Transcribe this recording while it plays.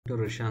to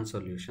Rishan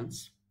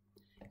Solutions.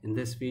 In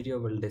this video,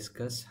 we'll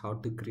discuss how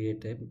to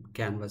create a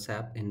Canvas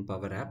app in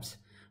Powerapps,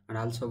 and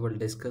also we'll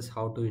discuss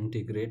how to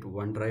integrate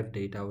OneDrive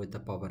data with the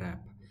Power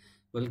App.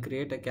 We'll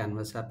create a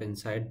Canvas app.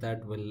 Inside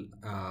that, we'll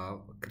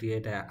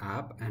create an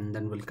app, and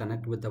then we'll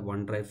connect with the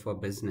OneDrive for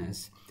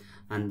Business,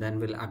 and then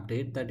we'll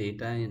update the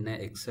data in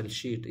an Excel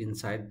sheet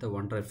inside the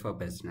OneDrive for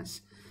Business.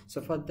 So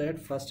for that,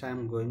 first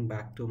I'm going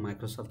back to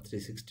Microsoft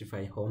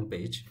 365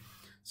 homepage.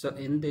 So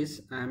in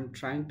this, I'm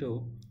trying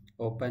to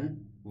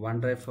open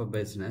OneDrive for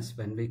Business.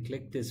 When we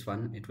click this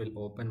one, it will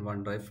open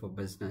OneDrive for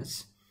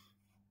Business,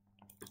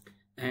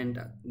 and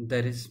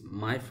there is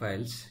my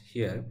files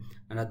here.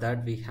 Under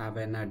that we have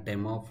a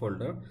demo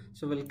folder.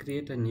 So we'll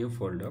create a new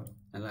folder,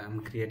 and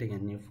I'm creating a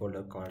new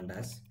folder called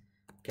as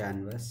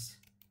Canvas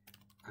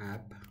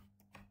app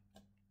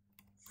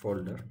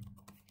folder.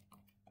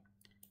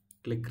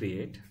 Click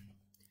create,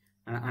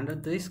 and under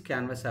this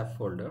Canvas app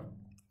folder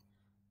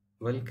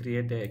we'll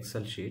create a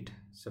Excel sheet.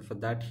 So for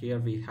that, here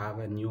we have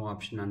a new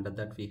option. Under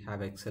that we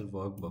have Excel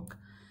workbook.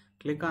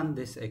 Click on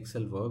this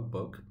Excel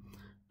workbook.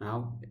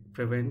 Now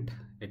prevent,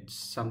 it's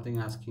something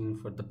asking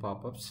for the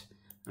pop-ups,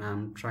 and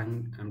I'm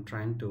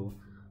trying to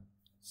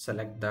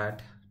select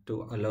that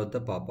to allow the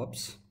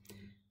pop-ups.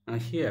 Now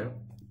here,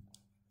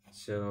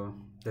 so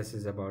this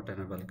is about a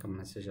welcome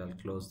message. I'll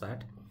close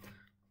that.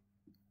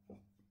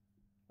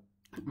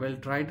 We'll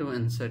try to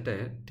insert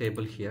a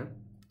table here.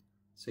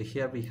 So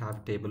here we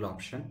have table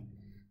option,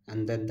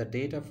 and then the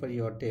data for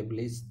your table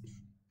is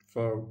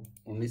for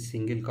only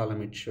single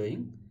column it's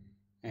showing,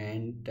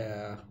 and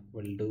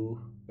we'll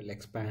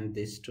expand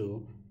this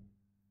to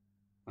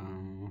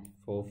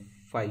for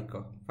five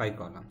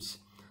columns.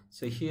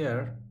 So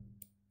here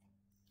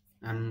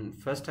I'm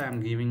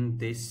giving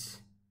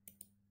this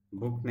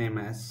book name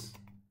as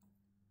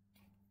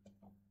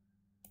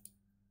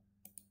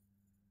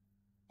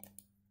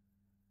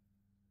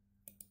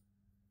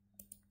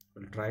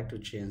we'll try to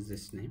change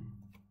this name.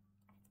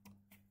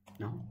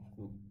 Now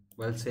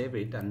we'll save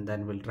it, and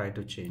then we'll try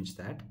to change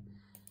that.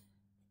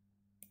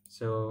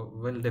 So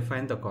we'll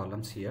define the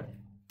columns here,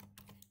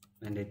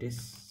 and it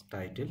is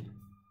title,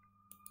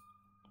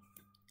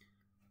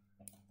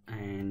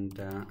 and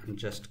I'm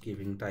just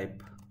giving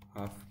type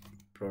of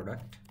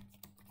product,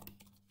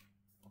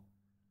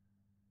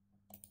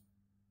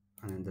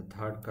 and in the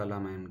third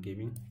column I'm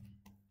giving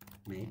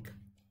make,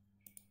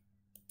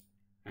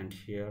 and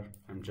here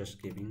I'm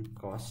just giving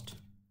cost.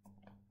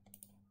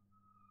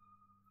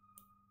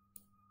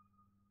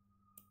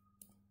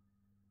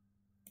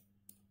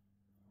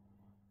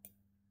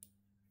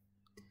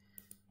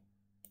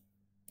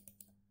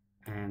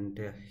 And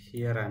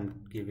here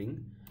I'm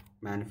giving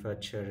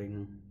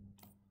manufactured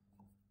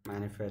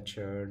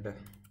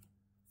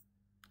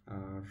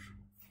or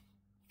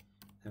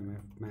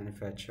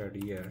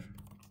manufactured year.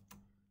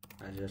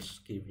 I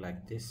just give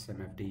like this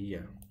MFD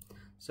year.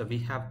 So we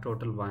have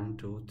total 1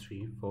 2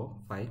 3 4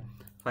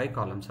 5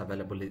 columns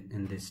available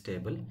in this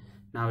table.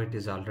 Now it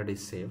is already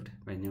saved.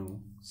 When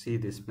you see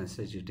this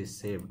message, it is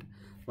saved.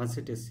 Once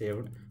it is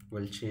saved,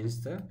 we'll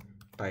change the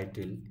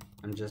title.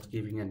 I'm just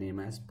giving a name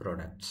as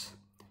products.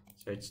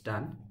 So it's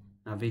done.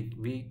 Now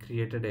we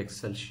created an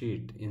Excel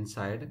sheet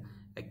inside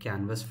a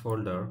Canvas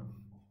folder.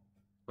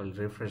 We'll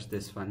refresh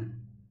this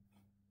one,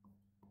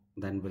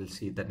 then we'll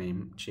see the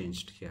name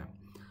changed here.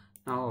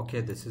 Now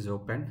okay, this is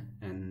open,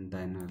 and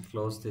then I'll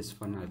close this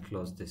one, I'll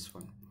close this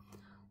one.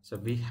 So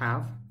we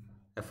have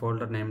a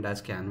folder named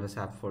as Canvas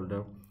app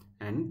folder,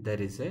 and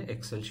there is a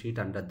Excel sheet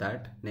under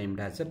that named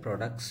as a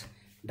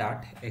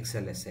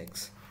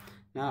products.xlsx.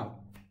 Now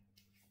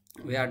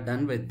we are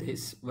done with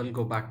this. We'll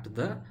go back to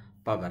the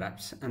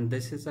Powerapps, and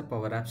this is the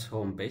Powerapps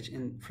homepage.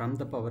 From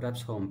the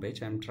Powerapps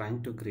homepage, I'm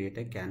trying to create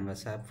a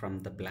Canvas app from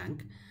the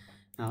blank.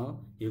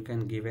 Now you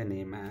can give a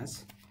name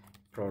as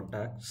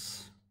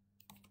products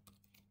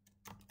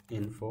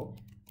info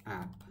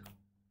app,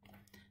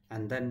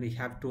 and then we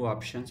have two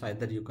options.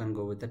 Either you can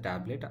go with the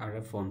tablet or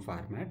a phone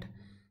format,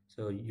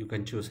 so you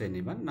can choose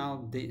anyone.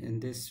 Now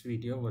in this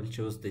video we'll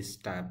choose this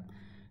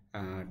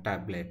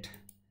tablet.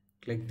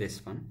 Click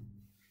this one.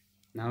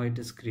 Now it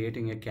is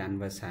creating a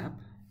Canvas app.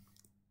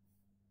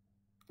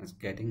 It's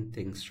getting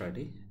things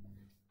ready.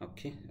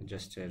 Okay,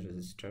 just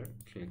register,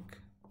 click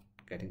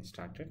getting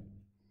started.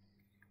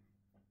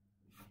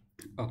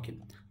 Okay,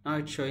 now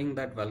it's showing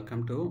that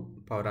welcome to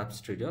Powerapps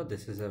Studio.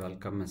 This is a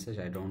welcome message.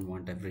 I don't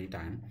want every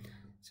time,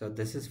 so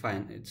this is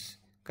fine. It's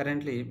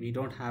currently we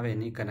don't have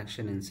any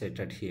connection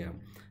inserted here,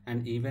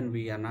 and even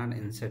we are not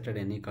inserted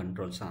any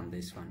controls on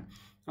this one.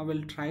 Now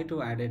we'll try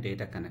to add a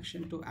data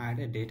connection. To add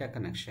a data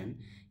connection,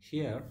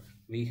 here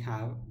we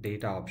have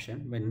data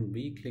option. When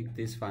we click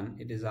this one,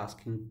 it is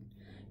asking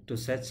to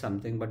set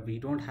something, but we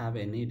don't have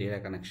any data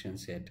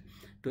connections yet.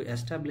 To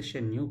establish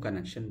a new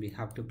connection, we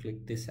have to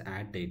click this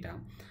add data,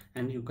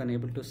 and you can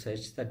able to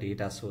search the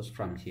data source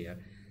from here.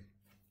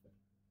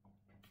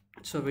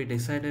 So we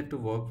decided to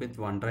work with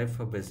OneDrive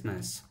for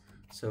Business.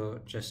 So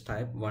just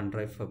type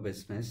OneDrive for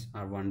Business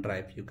or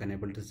OneDrive. You can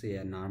able to see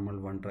a normal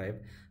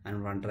OneDrive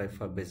and OneDrive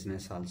for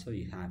Business also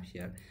you have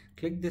here.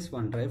 Click this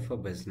OneDrive for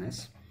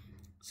Business.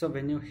 So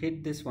when you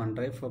hit this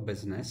OneDrive for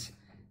Business,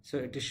 so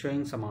it is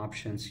showing some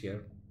options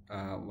here.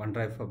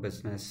 OneDrive for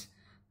Business,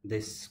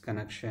 this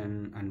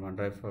connection, and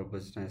OneDrive for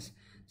Business.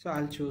 So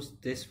I'll choose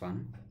this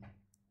one.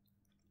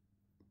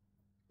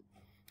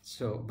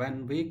 So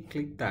when we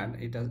click that,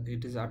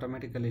 it is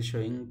automatically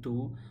showing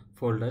two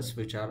folders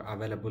which are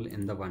available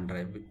in the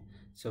OneDrive.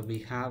 So we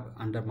have,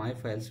 under My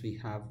Files, we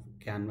have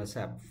Canvas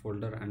app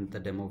folder and the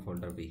demo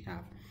folder we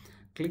have.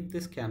 Click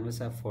this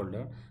Canvas app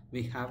folder.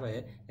 We have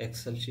a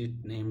Excel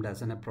sheet named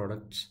as a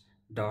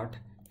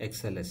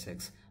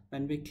products.xlsx.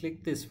 When we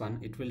click this one,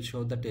 it will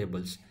show the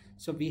tables.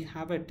 So we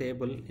have a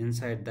table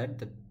inside that.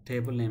 The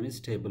table name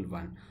is table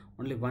 1.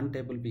 Only one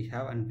table we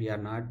have, and we are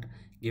not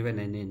given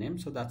any name,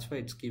 so that's why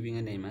it's giving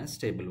a name as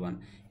table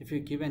 1. If you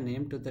give a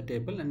name to the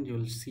table, and you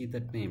will see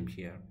that name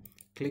here.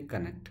 Click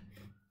connect.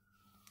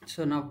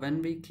 So now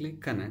when we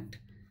click connect,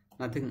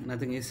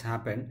 nothing is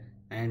happened,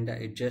 and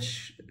it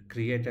just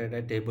created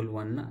a table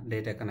 1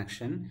 data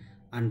connection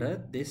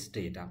under this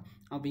data.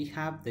 Now we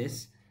have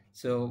this,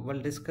 so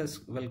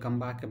we'll come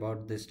back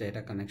about this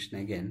data connection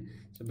again.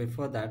 So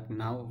before that,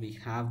 now we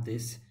have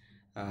this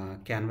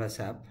Canvas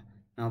app.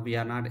 Now we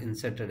are not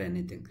inserted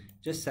anything.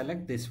 Just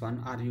select this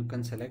one, or you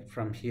can select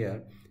from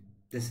here.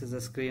 This is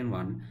a screen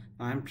one.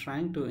 Now I'm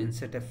trying to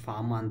insert a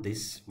form on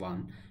this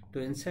one. To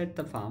insert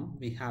the form,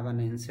 we have an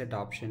insert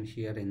option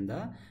here in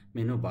the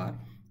menu bar,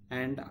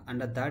 and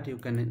under that you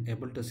can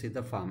able to see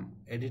the form,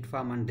 edit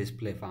form and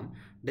display form.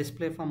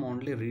 Display form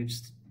only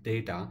reads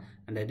data,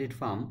 and edit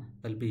form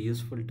will be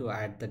useful to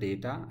add the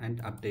data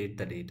and update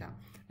the data.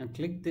 And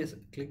click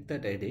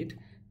that edit.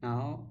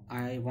 Now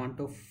I want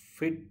to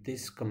fit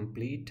this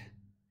complete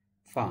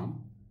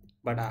form,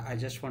 but I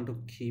just want to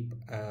keep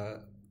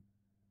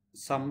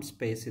some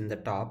space in the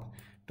top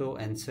to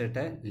insert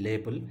a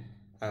label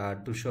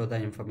to show the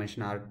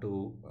information, or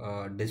to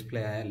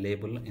display a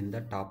label in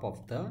the top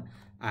of the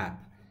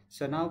app.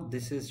 So now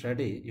this is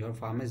ready, your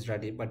form is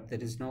ready, but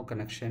there is no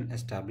connection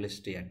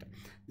established yet.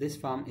 This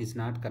form is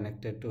not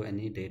connected to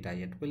any data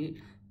yet.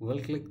 We'll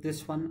click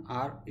this one,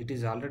 or it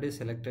is already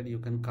selected. You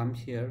can come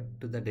here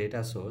to the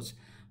data source.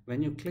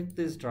 When you click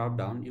this drop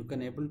down, you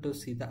can able to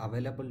see the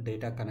available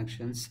data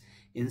connections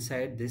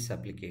inside this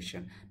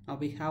application. Now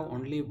we have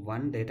only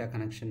one data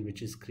connection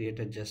which is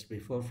created just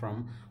before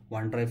from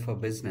OneDrive for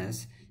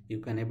Business. You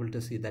can able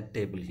to see that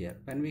table here.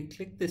 When we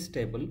click this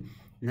table,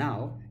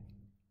 now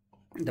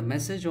the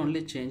message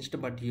only changed,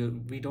 but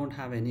we don't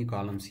have any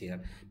columns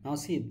here. Now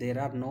see, there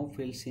are no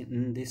fields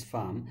in this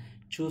form.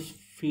 Choose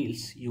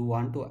fields you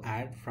want to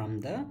add from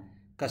the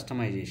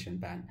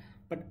customization pane,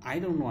 but I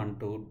don't want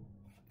to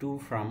do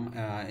from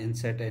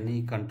insert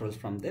any controls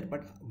from there,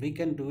 but we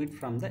can do it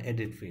from the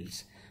edit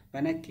fields.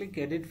 When I click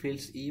edit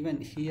fields,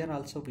 even here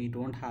also we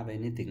don't have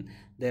anything.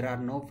 There are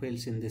no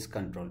fields in this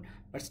control,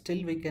 but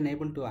still we can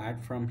able to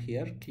add from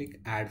here.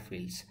 Click add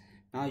fields.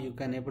 Now you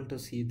can able to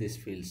see these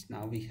fields.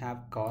 Now we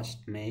have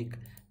cost, make,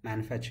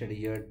 manufactured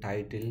year,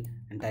 title,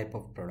 and type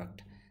of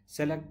product.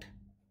 Select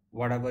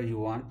whatever you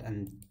want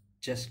and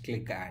just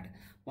click add.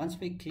 Once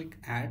we click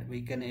add,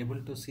 we can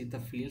able to see the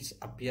fields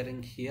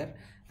appearing here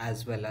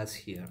as well as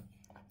here.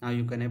 Now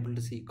you can able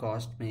to see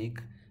cost, make,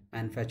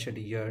 manufactured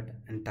year,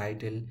 and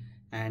title,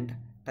 and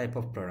type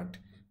of product.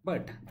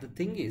 But the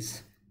thing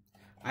is,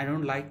 I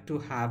don't like to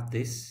have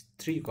this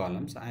 3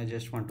 columns. I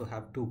just want to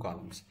have 2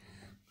 columns.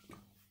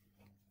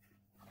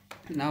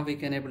 Now we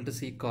can able to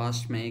see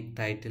cost, make,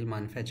 title,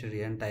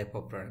 manufacturer, and type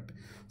of product.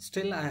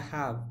 Still I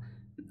have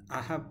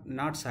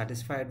not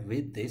satisfied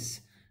with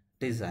this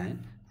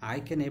design. I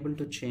can able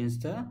to change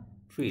the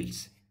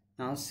fields.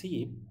 Now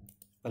see,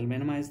 we'll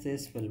minimize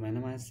this,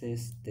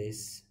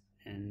 this,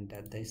 and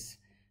this,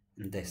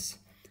 and this.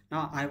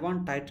 Now I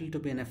want title to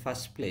be in a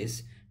first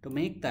place. To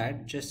make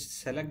that,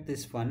 just select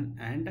this one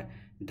and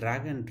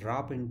drag and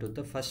drop into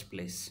the first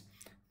place.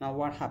 Now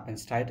what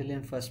happens? Title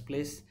in first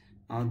place.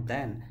 Now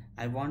then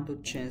I want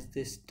to change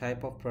this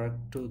type of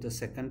product to the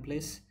second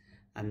place,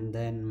 and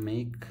then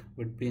make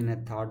would be in a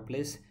third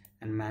place,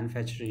 and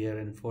manufacturer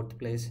in fourth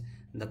place,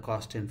 and the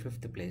cost in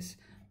fifth place.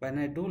 When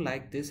I do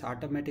like this,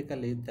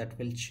 automatically that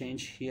will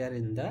change here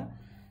in the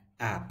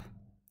app.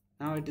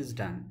 Now it is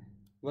done.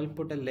 We'll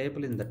put a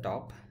label in the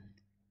top.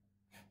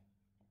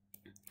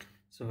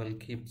 So we'll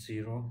keep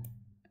 0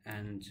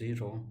 and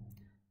 0,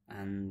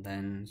 and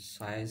then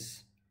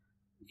size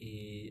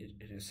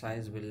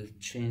will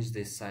change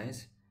this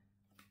size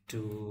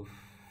to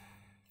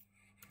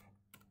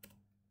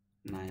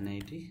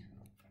 980,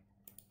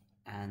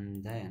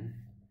 and then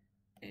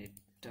it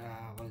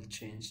will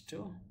change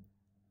to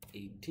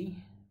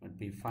 80, would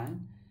be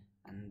fine,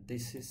 and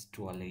this is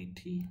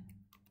 1280.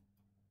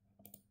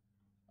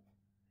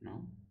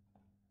 No,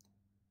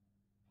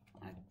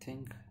 I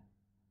think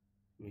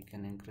we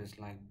can increase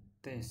like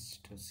this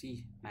to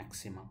see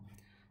maximum.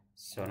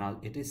 So now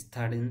it is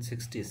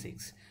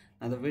 1366.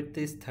 Now the width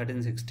is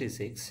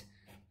 1366.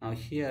 Now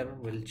here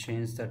we'll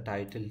change the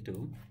title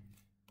to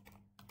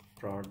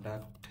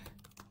product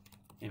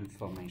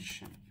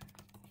information.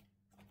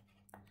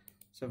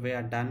 So we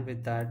are done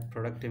with that.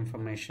 Product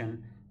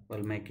information,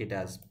 we'll make it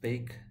as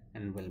big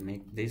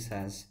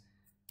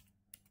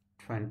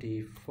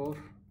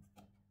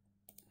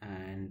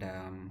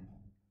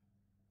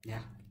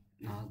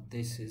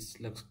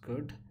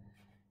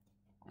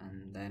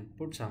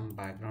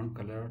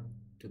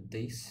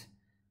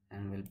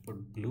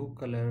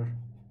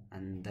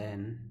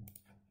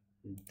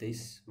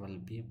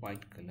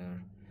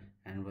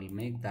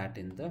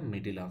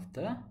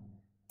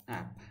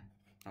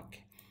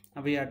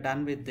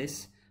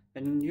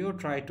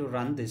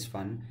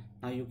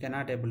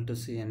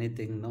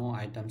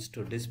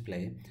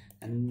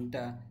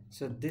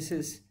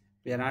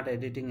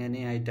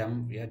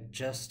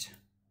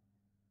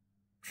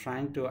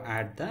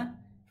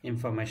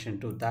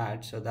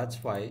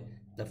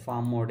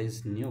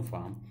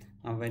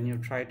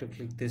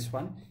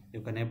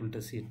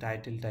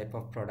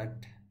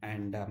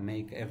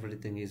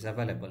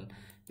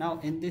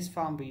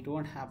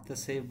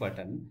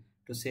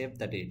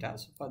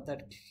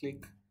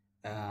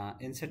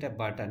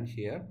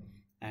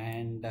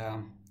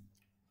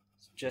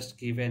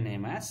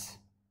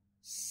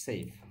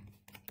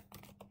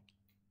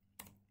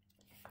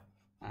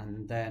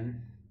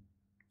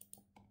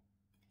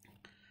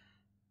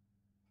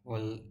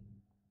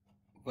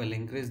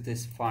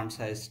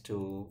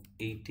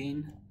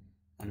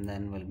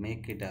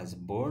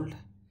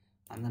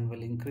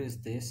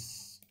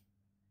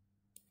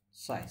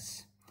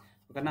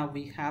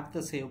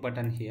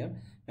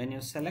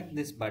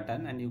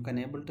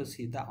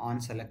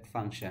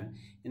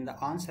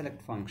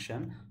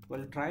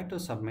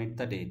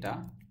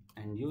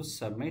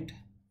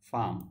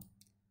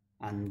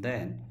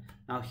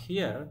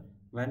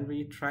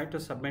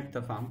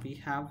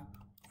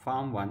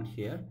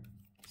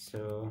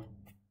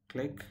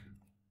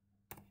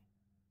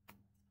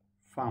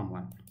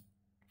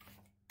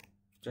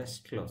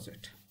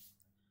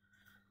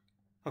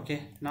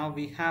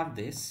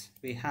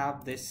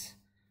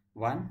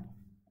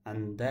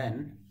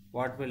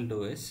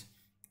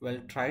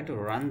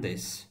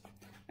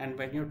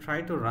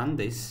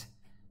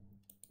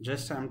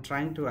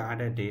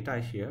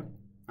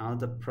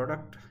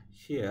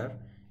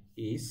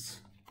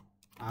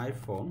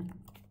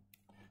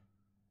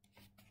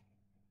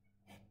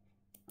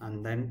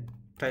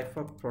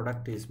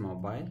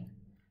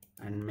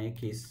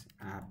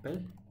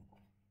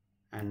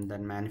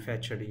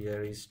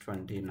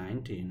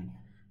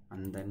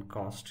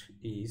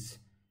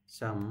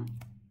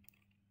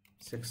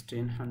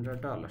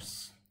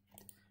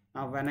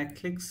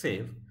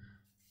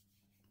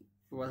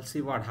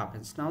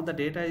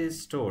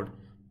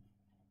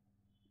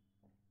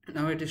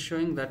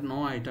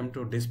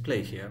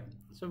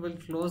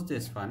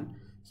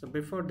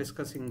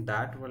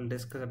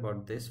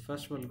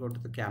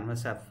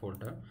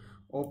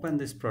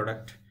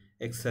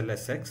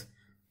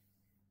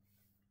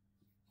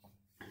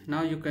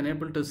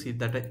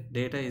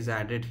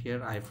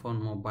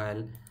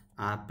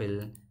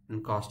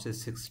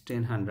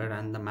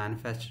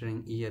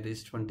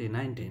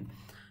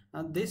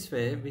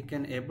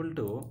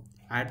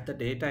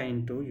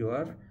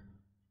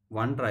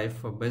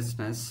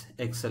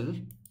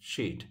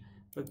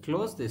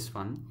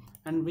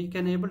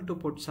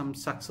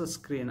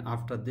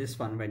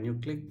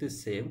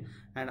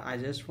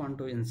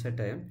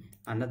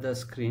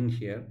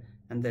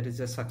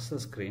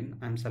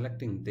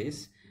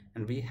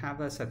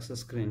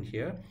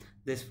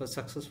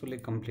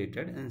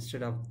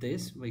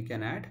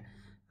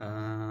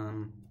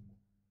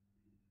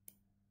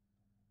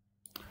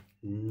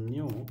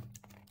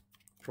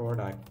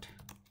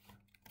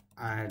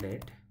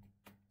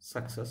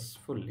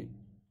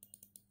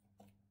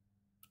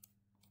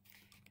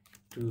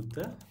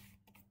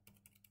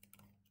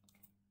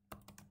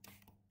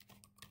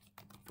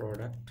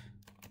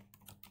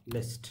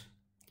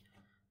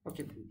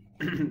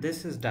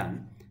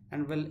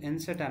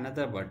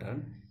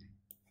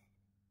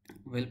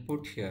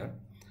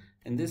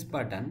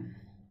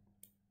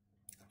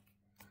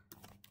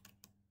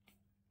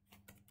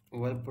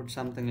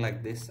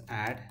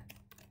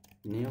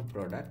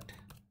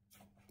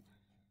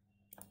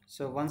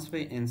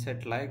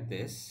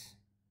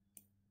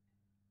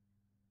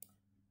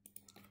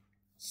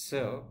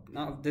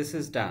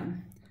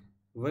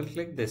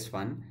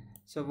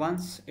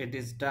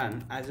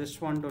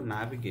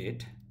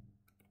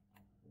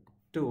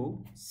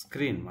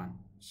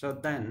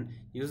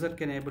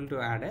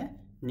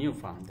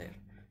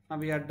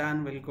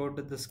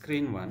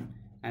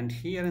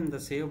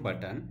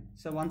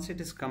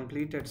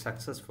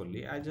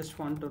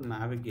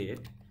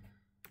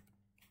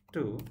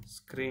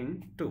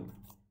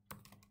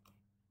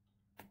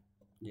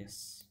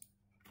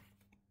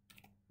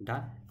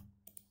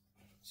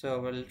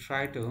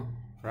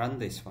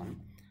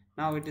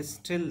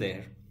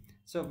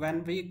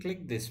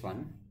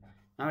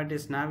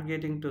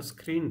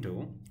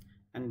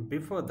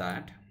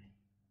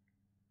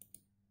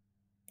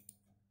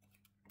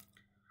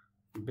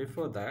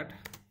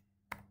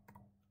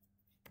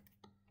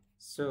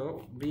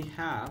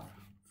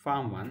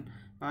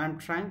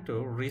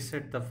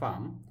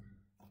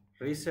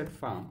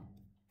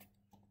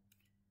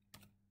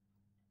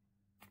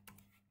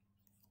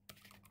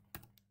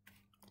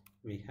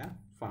we have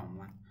form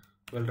 1.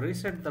 We'll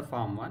reset the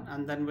form 1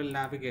 and then we'll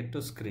navigate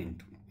to screen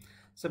 2.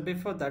 So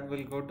before that,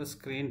 we'll go to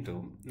screen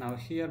 2. Now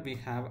here we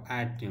have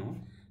add new.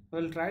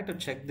 We'll try to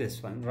check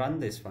this one, run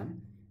this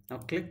one. Now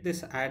click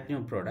this add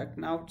new product.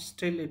 Now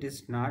still it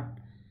is not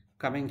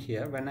coming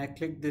here. When I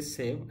click this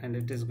save and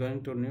it is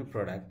going to new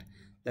product,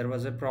 there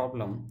was a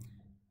problem.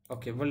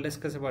 Okay, we'll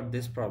discuss about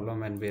this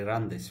problem when we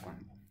run this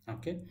one.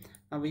 Okay,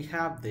 now we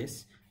have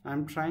this.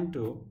 I'm trying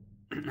to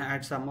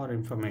add some more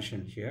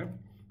information here.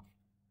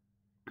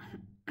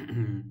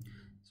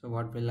 So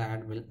what we'll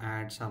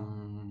add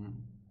some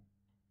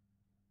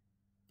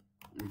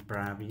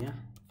Bravia,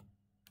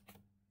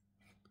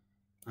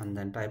 and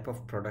then type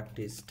of product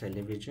is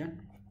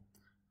television,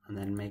 and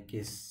then make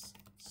is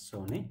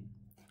Sony,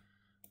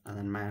 and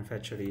then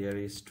manufacturer year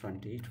is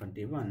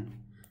 2021, and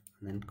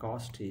then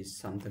cost is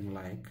something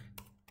like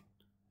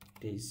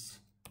it is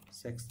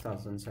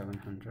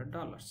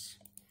 $6,700.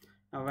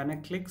 Now when I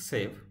click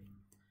save,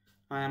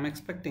 I am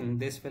expecting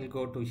this will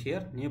go to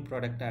here, new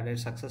product added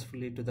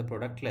successfully to the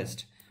product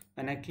list.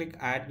 When I click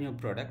add new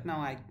product,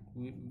 now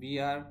we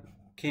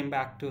came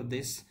back to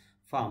this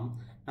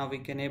form. Now we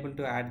can able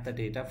to add the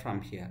data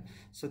from here.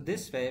 So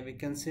this way we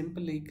can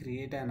simply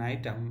create an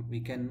item,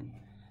 we can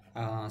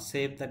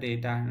save the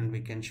data, and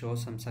we can show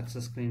some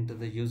success screen to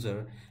the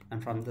user,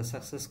 and from the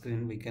success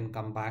screen we can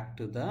come back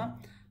to the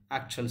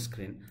actual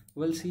screen.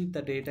 We'll see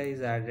the data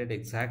is added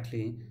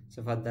exactly.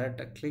 So for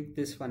that, click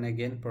this one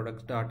again,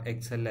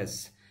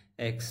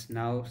 products.xlsx.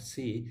 Now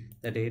see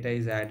the data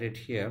is added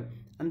here,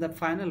 and the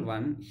final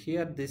one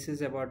here, this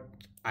is about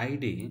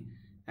ID,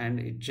 and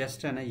it's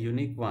just a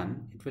unique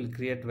one. It will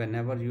create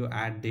whenever you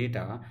add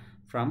data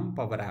from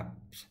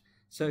Powerapps.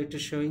 So it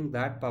is showing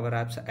that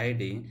Powerapps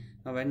ID.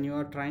 Now when you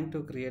are trying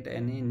to create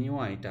any new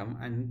item,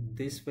 and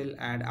this will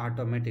add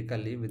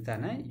automatically with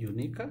a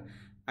unique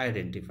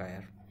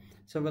identifier.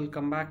 So we'll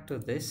come back to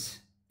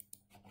this,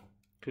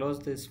 close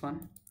this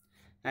one,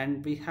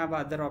 and we have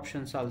other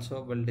options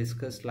also. We'll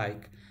discuss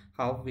like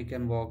how we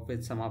can work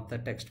with some of the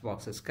text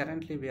boxes.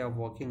 Currently we are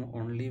working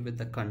only with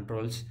the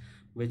controls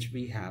which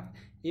we have.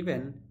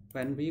 Even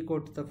when we go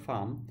to the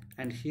form,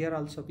 and here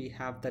also we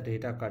have the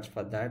data cards.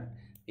 For that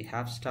we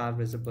have star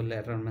visible,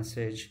 error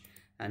message,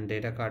 and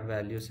data card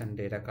values and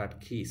data card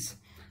keys.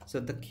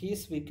 So the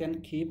keys we can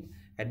keep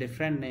a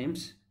different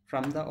names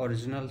from the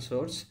original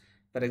source.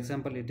 For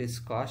example, it is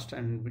cost,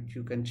 and which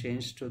you can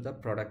change to the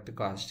product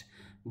cost,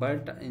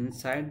 but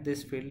inside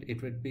this field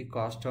it would be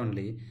cost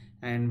only,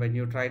 and when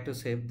you try to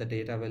save, the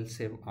data will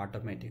save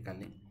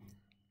automatically.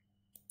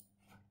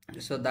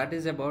 So that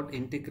is about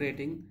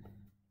integrating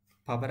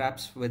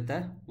Powerapps with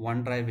the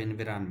OneDrive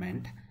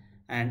environment,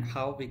 and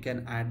how we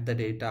can add the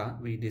data.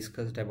 We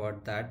discussed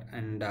about that,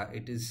 and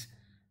it is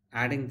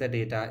adding the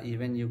data.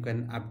 Even you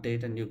can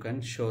update and you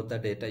can show the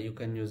data. You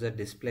can use a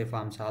display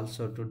forms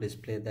also to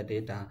display the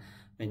data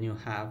when you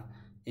have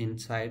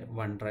inside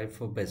OneDrive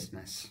for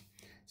Business.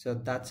 So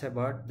that's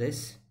about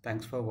this.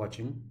 Thanks for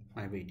watching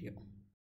my video.